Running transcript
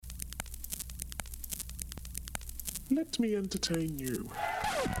Let me entertain you.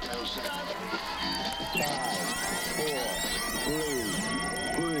 5, 4,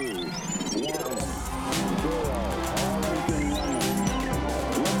 3, 2, 1, 0. All engine running.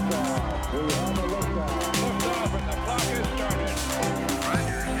 Liftoff. We have a liftoff. Liftoff and the clock has started.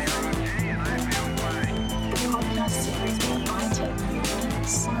 Roger, 0G, and I feel fine. The podcast series where I take you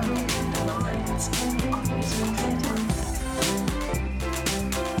inside the minds of musical theatre.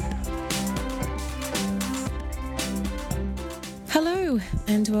 Hello,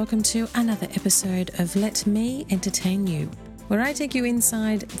 and welcome to another episode of Let Me Entertain You, where I take you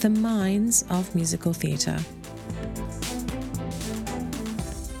inside the minds of musical theatre.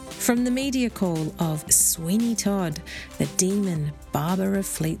 From the media call of Sweeney Todd, the demon barber of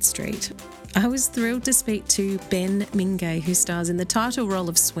Fleet Street, I was thrilled to speak to Ben Mingay, who stars in the title role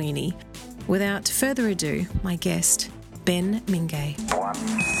of Sweeney. Without further ado, my guest, Ben Mingay. 1,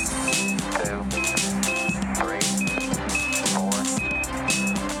 2, 3, 4.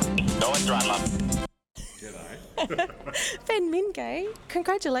 No one's right, love. Ben Mingay,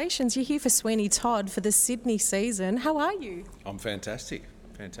 congratulations, you're here for Sweeney Todd for the Sydney season. How are you? I'm fantastic.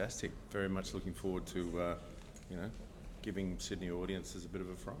 Very much looking forward to, giving Sydney audiences a bit of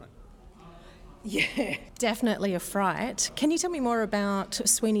a fright. Yeah, definitely a fright. Can you tell me more about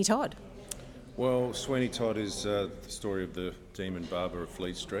Sweeney Todd? Well, Sweeney Todd is the story of the demon barber of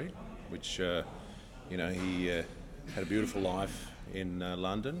Fleet Street, which, he had a beautiful life in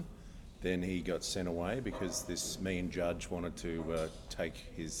London. Then he got sent away because this mean judge wanted to take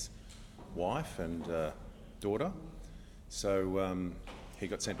his wife and daughter. So he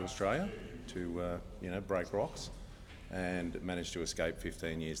got sent to Australia to, break rocks, and managed to escape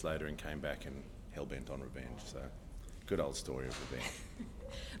 15 years later and came back and hell-bent on revenge. So, good old story of revenge.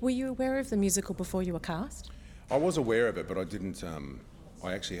 Were you aware of the musical before you were cast? I was aware of it, but I didn't.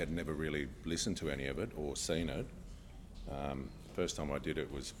 I actually had never really listened to any of it or seen it. First time I did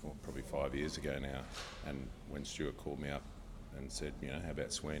it was probably 5 years ago now, and when Stuart called me up and said, how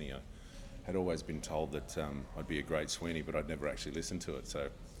about Sweeney? I had always been told that I'd be a great Sweeney, but I'd never actually listened to it. So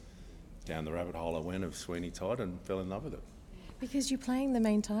down the rabbit hole I went of Sweeney Todd and fell in love with it. Because you're playing the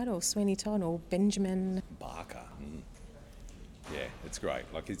main title, Sweeney Todd, or Benjamin Barker. Yeah, it's great.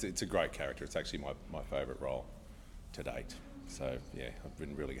 It's a great character. It's actually my favourite role to date. So yeah, I've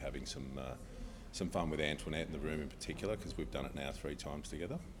been really having some fun with Antoinette in the room in particular, because we've done it now 3 times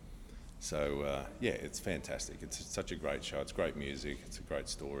together. So it's fantastic. It's such a great show. It's great music. It's a great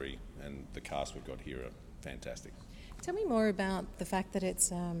story, and the cast we've got here are fantastic. Tell me more about the fact that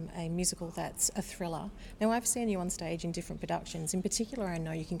it's a musical that's a thriller. Now, I've seen you on stage in different productions. In particular, I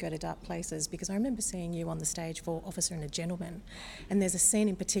know you can go to dark places, because I remember seeing you on the stage for Officer and a Gentleman, and there's a scene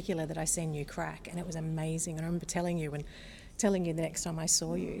in particular that I seen you crack, and it was amazing. And I remember telling you the next time I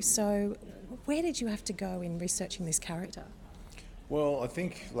saw you. So where did you have to go in researching this character? Well, I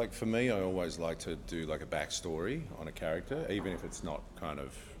think, for me, I always like to do a backstory on a character, even if it's not kind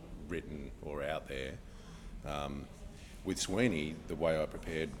of written or out there. With Sweeney, the way I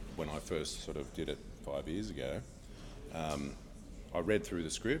prepared when I first sort of did it 5 years ago, I read through the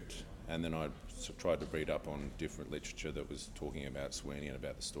script, and then I tried to read up on different literature that was talking about Sweeney and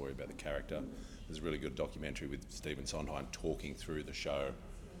about the story, about the character. There's a really good documentary with Stephen Sondheim talking through the show,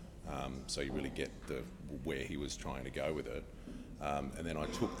 so you really get where he was trying to go with it. And then I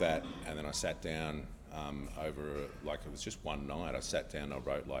took that, and then I sat down over, it was just one night. I sat down, I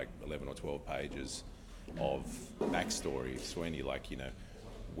wrote 11 or 12 pages of backstory of Sweeney,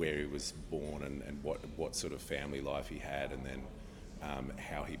 where he was born and what sort of family life he had, and then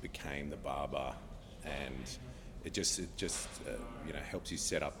how he became the barber, and it just helps you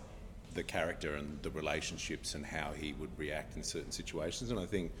set up the character and the relationships and how he would react in certain situations. And I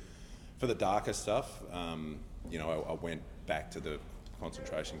think for the darker stuff, I went back to the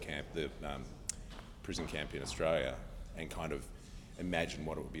concentration camp, the prison camp in Australia, and kind of imagine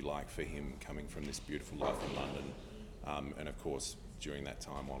what it would be like for him coming from this beautiful life in London. And of course, during that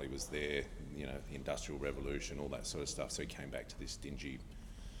time while he was there, the Industrial Revolution, all that sort of stuff. So he came back to this dingy,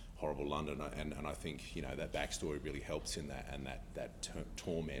 horrible London. And I think, that backstory really helps in that, and that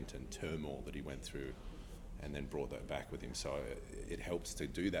torment and turmoil that he went through, and then brought that back with him. So it helps to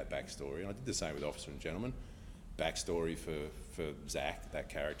do that backstory. And I did the same with Officer and Gentleman. Backstory for Zach, that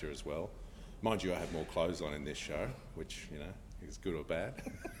character as well. Mind you, I have more clothes on in this show, which, is good or bad.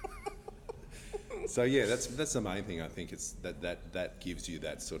 So yeah, that's the main thing. I think it's that gives you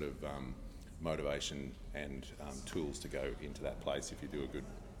that sort of motivation and tools to go into that place if you do a good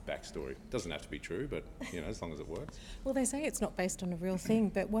backstory. Doesn't have to be true, but as long as it works. Well, they say it's not based on a real thing,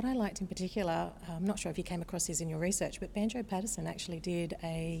 but what I liked in particular, I'm not sure if you came across this in your research, but Banjo Patterson actually did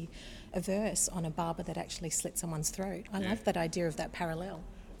a verse on a barber that actually slit someone's throat. I love that idea of that parallel.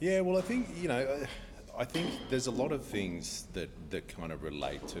 Yeah, well, I think I think there's a lot of things that kind of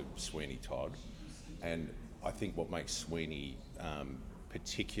relate to Sweeney Todd, and I think what makes Sweeney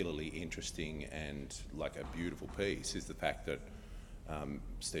particularly interesting and like a beautiful piece is the fact that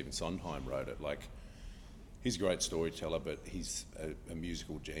Stephen Sondheim wrote it. Like, he's a great storyteller, but he's a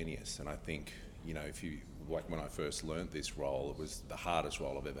musical genius. And I think, if you, like when I first learnt this role, it was the hardest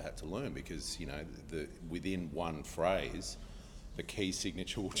role I've ever had to learn because, within one phrase, the key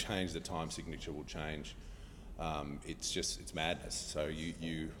signature will change, the time signature will change. It's madness. So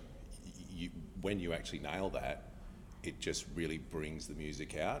you when you actually nail that, it just really brings the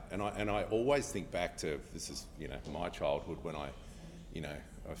music out. And I always think back to, this is, my childhood when I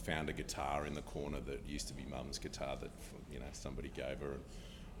found a guitar in the corner that used to be Mum's guitar that, somebody gave her.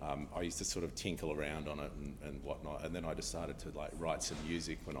 And I used to sort of tinkle around on it and whatnot. And then I decided to write some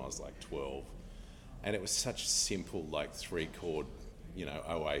music when I was 12. And it was such simple, 3-chord,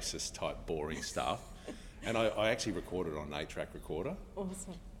 Oasis type boring stuff. And I actually recorded it on an 8-track recorder.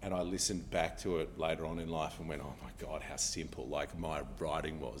 Awesome. And I listened back to it later on in life and went, oh my God, how simple my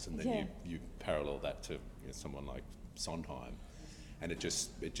writing was. And then you parallel that to someone like Sondheim. And it just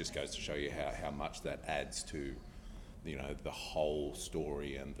goes to show you how much that adds to, the whole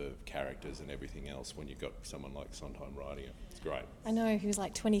story and the characters and everything else when you've got someone like Sondheim writing it. It's great. I know, he was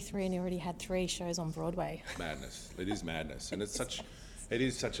 23 and he already had 3 shows on Broadway. Madness. It is madness. And it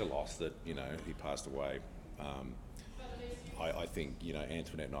is such a loss that, he passed away. I think,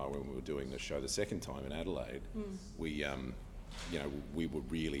 Antoinette and I, when we were doing the show the second time in Adelaide, we were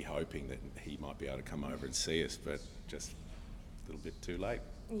really hoping that he might be able to come over and see us, but just a little bit too late.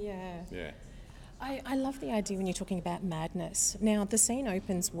 Yeah. Yeah. I love the idea when you're talking about madness. Now, the scene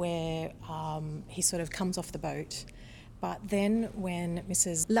opens where he sort of comes off the boat, but then when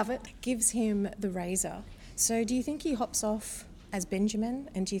Mrs. Lovett gives him the razor, so do you think he hops off as Benjamin,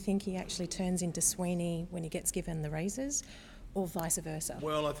 and do you think he actually turns into Sweeney when he gets given the razors, or vice versa?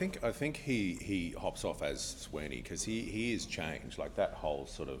 Well, I think he hops off as Sweeney because he is changed. Like that whole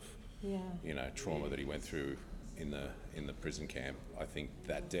sort of trauma that he went through in the prison camp. I think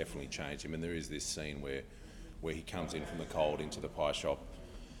that definitely changed him. And there is this scene where he comes in from the cold into the pie shop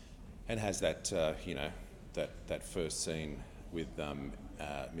and has that that first scene with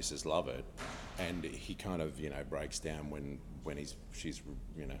Mrs. Lovett, and he kind of breaks down when she's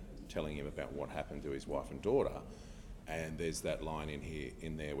telling him about what happened to his wife and daughter. And there's that line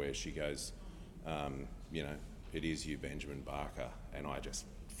in there where she goes, it is you, Benjamin Barker. And I just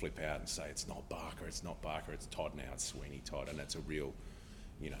flip out and say, it's not Barker, it's Todd now, it's Sweeney Todd. And that's a real,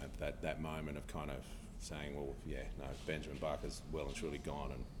 that moment of kind of saying, well, no, Benjamin Barker's well and truly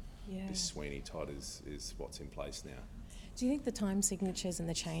gone, and this Sweeney Todd is what's in place now. Do you think the time signatures and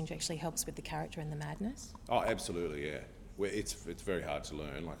the change actually helps with the character and the madness? Oh, absolutely, yeah. Well, it's very hard to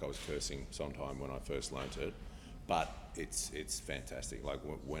learn. Like I was cursing sometime when I first learnt it. But it's fantastic. Like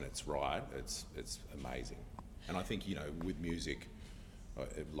when it's right, it's amazing. And I think with music,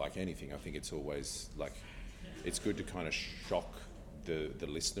 like anything, I think it's always it's good to kind of shock the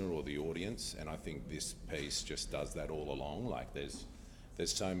listener or the audience. And I think this piece just does that all along. Like there's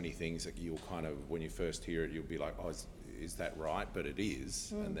so many things that you'll kind of, when you first hear it, you'll be like, oh, is that right? But it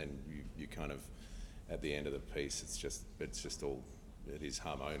is. And then you kind of, at the end of the piece, it's just all. It is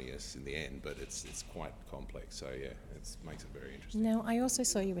harmonious in the end, but it's quite complex. So yeah, it makes it very interesting. Now, I also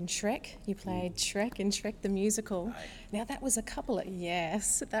saw you in Shrek. You played Shrek in Shrek the Musical. Hey. Now, that was a couple of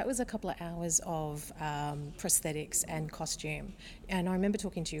hours of prosthetics and costume. And I remember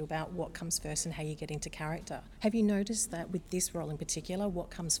talking to you about what comes first and how you get into character. Have you noticed that with this role in particular, what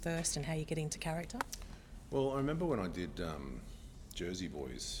comes first and how you get into character? Well, I remember when I did Jersey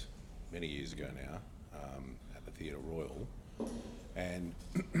Boys many years ago now at the Theatre Royal. And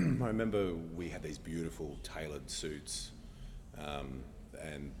I remember we had these beautiful tailored suits,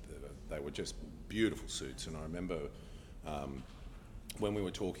 and they were just beautiful suits. And I remember when we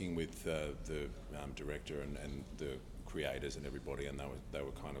were talking with the director and the creators and everybody, and they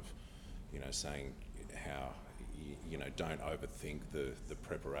were kind of, saying how don't overthink the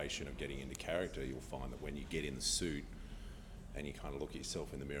preparation of getting into character. You'll find that when you get in the suit and you kind of look at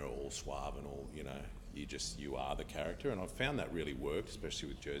yourself in the mirror, all suave and all, you are the character. And I've found that really worked, especially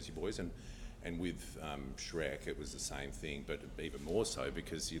with Jersey Boys. And with Shrek, it was the same thing, but even more so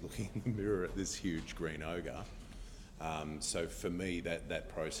because you're looking in the mirror at this huge green ogre. So for me, that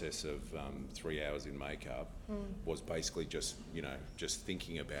process of 3 hours in makeup was basically just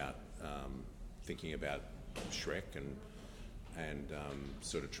thinking about Shrek and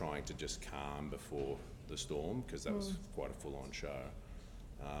sort of trying to just calm before the storm, because that was quite a full-on show.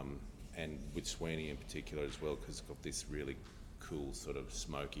 And with Sweeney in particular as well, because it's got this really cool sort of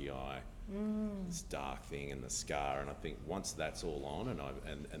smoky eye, this dark thing and the scar. And I think once that's all on,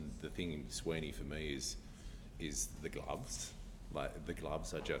 and the thing in Sweeney for me is the gloves. Like the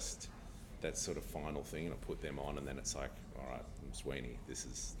gloves are just that sort of final thing, and I put them on, and then it's like, all right, I'm Sweeney. This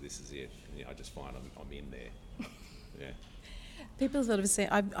is it. And, I just find I'm in there. Yeah. People sort of say,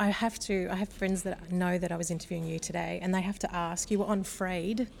 I have friends that know that I was interviewing you today, and they have to ask, you were on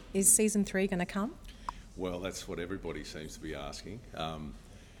Frayed, is season 3 going to come? Well, that's what everybody seems to be asking.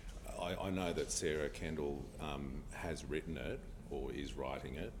 I know that Sarah Kendall has written it or is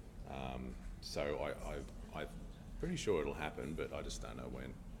writing it, so I'm pretty sure it'll happen, but I just don't know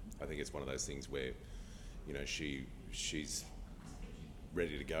when. I think it's one of those things where, she's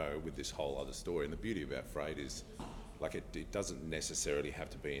ready to go with this whole other story, and the beauty about Frayed is, like, it doesn't necessarily have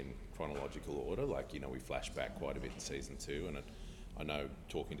to be in chronological order. Like, we flash back quite a bit in season 2, and I know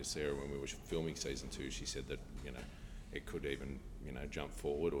talking to Sarah when we were filming season 2, she said that, it could even, jump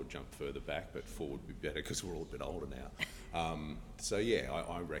forward or jump further back, but forward would be better because we're all a bit older now. So yeah,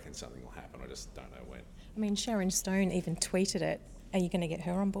 I reckon something will happen. I just don't know when. I mean, Sharon Stone even tweeted it. Are you going to get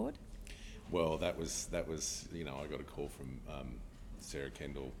her on board? Well, that was I got a call from Sarah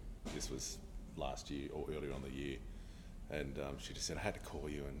Kendall. This was last year or earlier on the year. And she just said, I had to call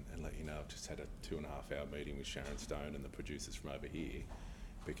you and let you know I've just had a 2.5 hour meeting with Sharon Stone and the producers from over here,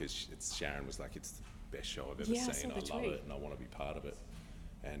 because Sharon was like, it's the best show I've ever seen. I love it and I want to be part of it.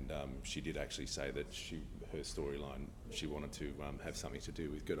 And she did actually say that her storyline, she wanted to have something to do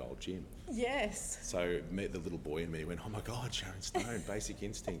with good old Jim. Yes. So the little boy in me went, oh my God, Sharon Stone, Basic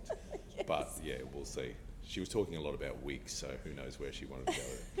Instinct. Yes. But yeah, we'll see. She was talking a lot about wigs, so who knows where she wanted to go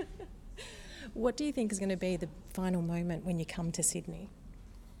with it. What do you think is going to be the final moment when you come to Sydney?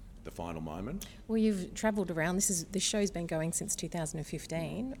 The final moment? Well, you've travelled around. This show's been going since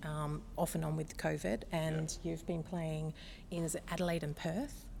 2015, off and on with COVID, and you've been playing in, is it Adelaide and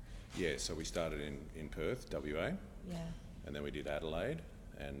Perth? Yeah, so we started in Perth, WA. Yeah. And then we did Adelaide,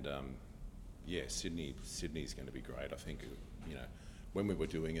 and Sydney's going to be great. I think, when we were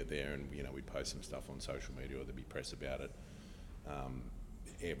doing it there, and we'd post some stuff on social media or there'd be press about it.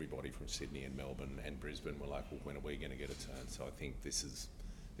 Everybody from Sydney and Melbourne and Brisbane were like, well, when are we going to get a turn? So I think this is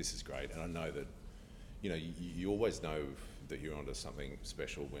great, and I know that you always know that you're onto something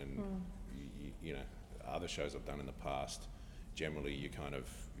special when other shows I've done in the past. Generally, you kind of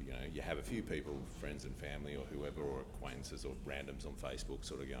you have a few people, friends and family or whoever, or acquaintances or randoms on Facebook,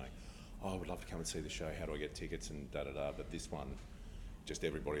 sort of going, oh, I would love to come and see the show. How do I get tickets and da da da? But this one, just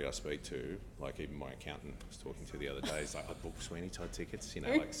everybody I speak to, like even my accountant I was talking to the other day, is like, I booked Sweeney Todd tickets,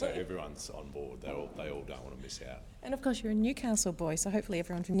 so everyone's on board. They all don't want to miss out. And of course you're a Newcastle boy, so hopefully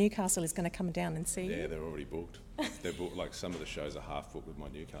everyone from Newcastle is going to come down and see you. Yeah, they're already booked. They're booked, like some of the shows are half booked with my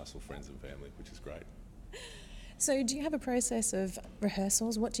Newcastle friends and family, which is great. So do you have a process of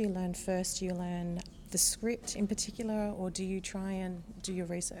rehearsals? What do you learn first? Do you learn the script in particular, or do you try and do your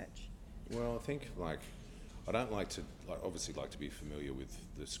research? Well, I think I don't like to obviously like to be familiar with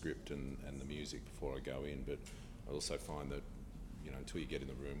the script and the music before I go in, but I also find that until you get in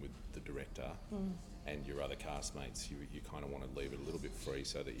the room with the director and your other castmates, you kind of want to leave it a little bit free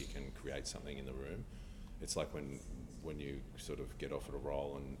so that you can create something in the room. It's like when you sort of get offered a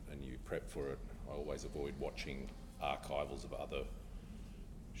role and you prep for it, I always avoid watching archivals of other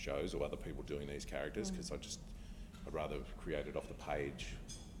shows or other people doing these characters, because I'd rather create it off the page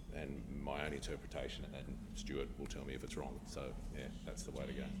and my own interpretation, and then Stuart will tell me if it's wrong. So yeah, that's the way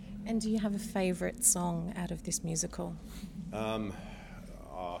to go. And do you have a favourite song out of this musical? I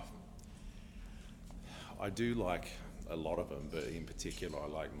do like a lot of them, but in particular I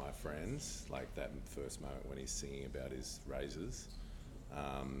like My Friends, like that first moment when he's singing about his razors.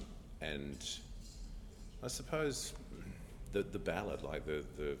 And I suppose the ballad, like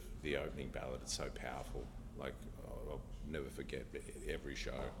the opening ballad, it's so powerful. Like I'll never forget every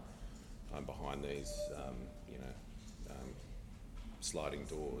show. I'm behind these, sliding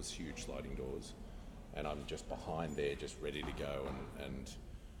doors, huge sliding doors, and I'm just behind there, just ready to go, and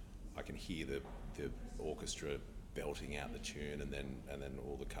I can hear the orchestra belting out the tune, and then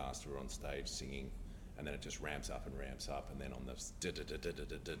all the cast are on stage singing, and then it just ramps up, and then on the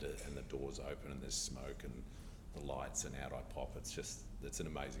and the doors open, and there's smoke and the lights, and out I pop. It's an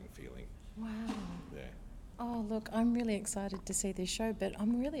amazing feeling. Wow. Yeah. Oh, look, I'm really excited to see this show, but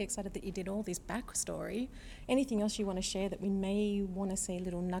I'm really excited that you did all this backstory. Anything else you want to share that we may want to see,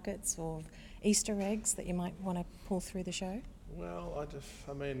 little nuggets or Easter eggs that you might want to pull through the show? Well,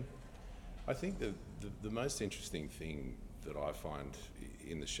 I think the most interesting thing that I find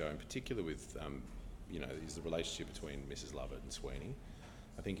in the show, in particular with, is the relationship between Mrs. Lovett and Sweeney.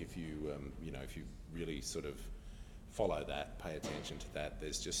 I think if you really sort of follow that, pay attention to that,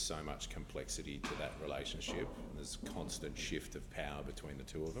 there's just so much complexity to that relationship. There's constant shift of power between the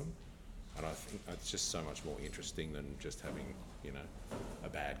two of them. And I think it's just so much more interesting than just having, a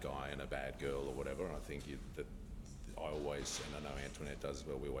bad guy and a bad girl or whatever. And I think that I always, and I know Antoinette does as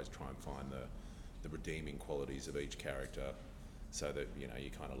well, we always try and find the redeeming qualities of each character so that, you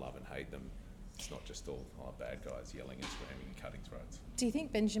kind of love and hate them. It's not just all bad guys yelling and screaming and cutting throats. Do you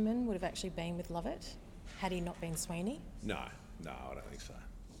think Benjamin would have actually been with Lovett had he not been Sweeney? No, I don't think so.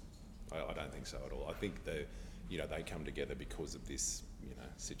 I don't think so at all. I think they come together because of this,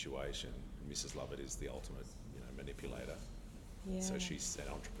 situation. Mrs. Lovett is the ultimate, manipulator. Yeah. So she's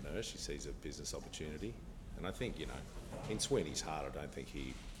an entrepreneur. She sees a business opportunity, and I think, in Sweeney's heart, I don't think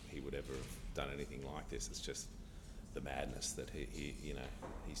he would ever have done anything like this. It's just the madness that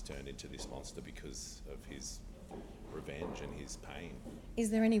he's turned into this monster because of his revenge and his pain.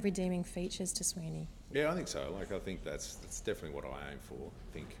 Is there any redeeming features to Sweeney? Yeah, I think so. I think that's definitely what I aim for.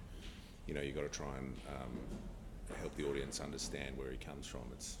 I think, you've got to try and help the audience understand where he comes from.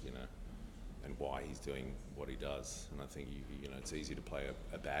 It's, and why he's doing what he does. And I think, it's easy to play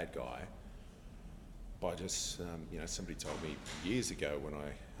a bad guy by just, somebody told me years ago when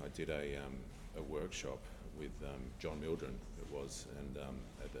I did a workshop with John Mildren, it was, and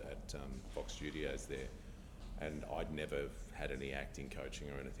at Fox Studios there. And I'd never had any acting coaching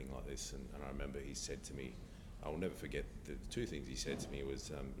or anything like this. And I remember he said to me, I will never forget the two things he said to me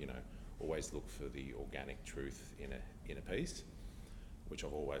was, always look for the organic truth in a piece, which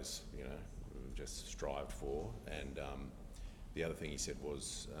I've always, just strived for. And the other thing he said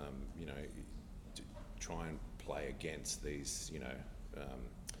was, to try and play against these,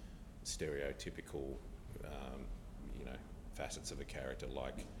 stereotypical, facets of a character.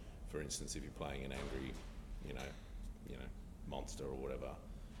 Like, for instance, if you're playing an angry, monster or whatever,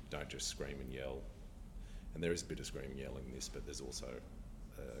 don't just scream and yell. And there is a bit of screaming and yelling in this, but there's also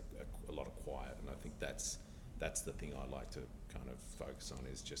a lot of quiet. And I think that's the thing I like to kind of focus on,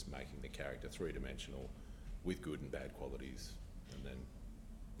 is just making the character three-dimensional with good and bad qualities. And then,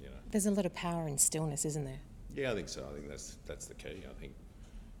 There's a lot of power in stillness, isn't there? Yeah, I think so. I think that's the key. I think,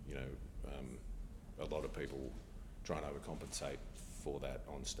 a lot of people try and overcompensate for that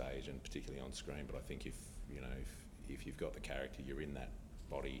on stage and particularly on screen. But I think if you've got the character, you're in that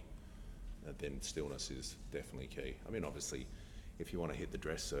body, then stillness is definitely key. I mean, obviously, if you want to hit the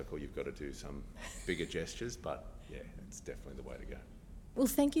dress circle, you've got to do some bigger gestures, but yeah, it's definitely the way to go. Well,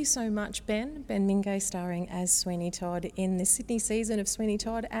 thank you so much, Ben. Ben Mingay starring as Sweeney Todd in the Sydney season of Sweeney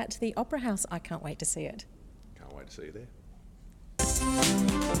Todd at the Opera House. I can't wait to see it. Can't wait to see you there.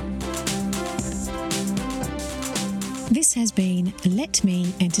 This has been Let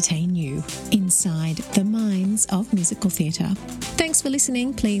Me Entertain You, inside the minds of musical theatre. Thanks for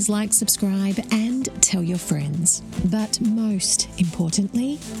listening. Please like, subscribe and tell your friends. But most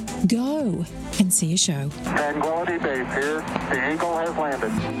importantly, go and see a show. Tranquility Base here. The Eagle has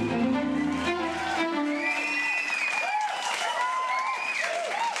landed.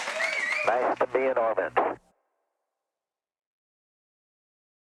 Nice to be in orbit.